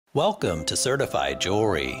Welcome to Certified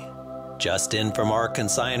Jewelry. Just in from our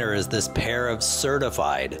consignor is this pair of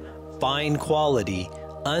certified, fine quality,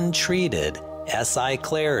 untreated SI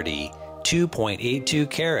Clarity 2.82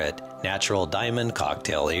 carat natural diamond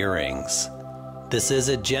cocktail earrings. This is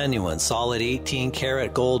a genuine solid 18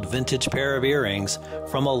 karat gold vintage pair of earrings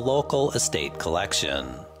from a local estate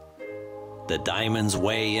collection. The diamonds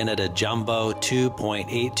weigh in at a jumbo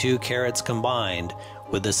 2.82 carats combined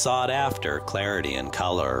with the sought-after clarity and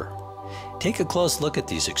color. Take a close look at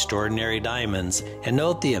these extraordinary diamonds and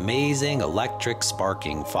note the amazing electric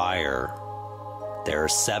sparking fire. There are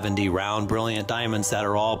 70 round brilliant diamonds that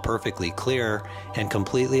are all perfectly clear and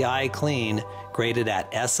completely eye clean, graded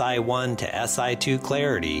at SI1 to SI2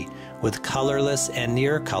 clarity with colorless and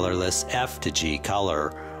near colorless F to G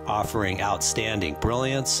color, offering outstanding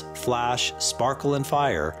brilliance, flash, sparkle, and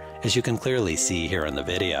fire, as you can clearly see here in the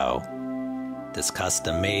video. This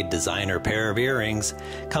custom-made designer pair of earrings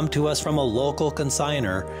come to us from a local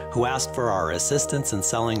consignor who asked for our assistance in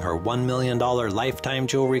selling her $1 million lifetime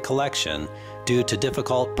jewelry collection due to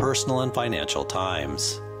difficult personal and financial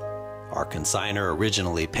times. Our consignor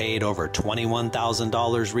originally paid over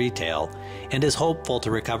 $21,000 retail and is hopeful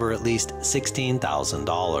to recover at least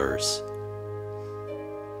 $16,000.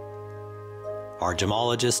 Our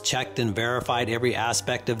gemologist checked and verified every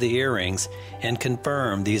aspect of the earrings and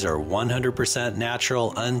confirmed these are 100%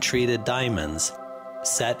 natural untreated diamonds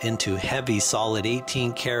set into heavy solid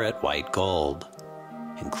 18 karat white gold.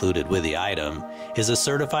 Included with the item is a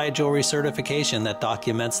certified jewelry certification that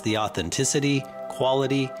documents the authenticity,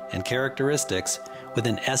 quality, and characteristics with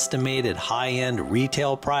an estimated high-end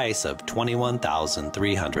retail price of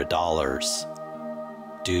 $21,300.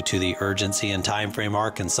 Due to the urgency and time frame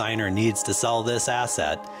our consignor needs to sell this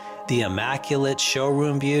asset, the immaculate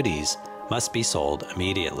showroom beauties must be sold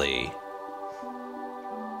immediately.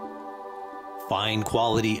 Fine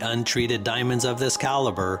quality untreated diamonds of this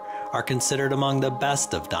caliber are considered among the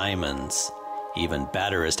best of diamonds. Even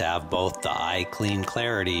better is to have both the eye clean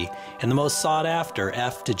clarity and the most sought after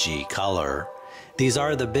F to G color. These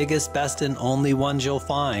are the biggest, best, and only ones you'll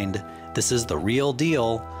find. This is the real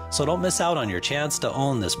deal, so don't miss out on your chance to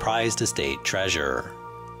own this prized estate treasure.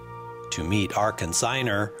 To meet our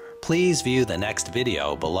consignor, please view the next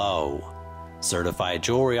video below. Certified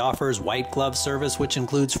Jewelry offers white glove service, which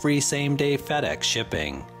includes free same-day FedEx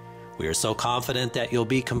shipping. We are so confident that you'll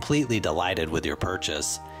be completely delighted with your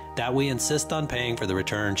purchase that we insist on paying for the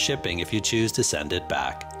return shipping if you choose to send it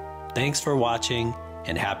back. Thanks for watching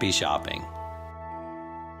and happy shopping.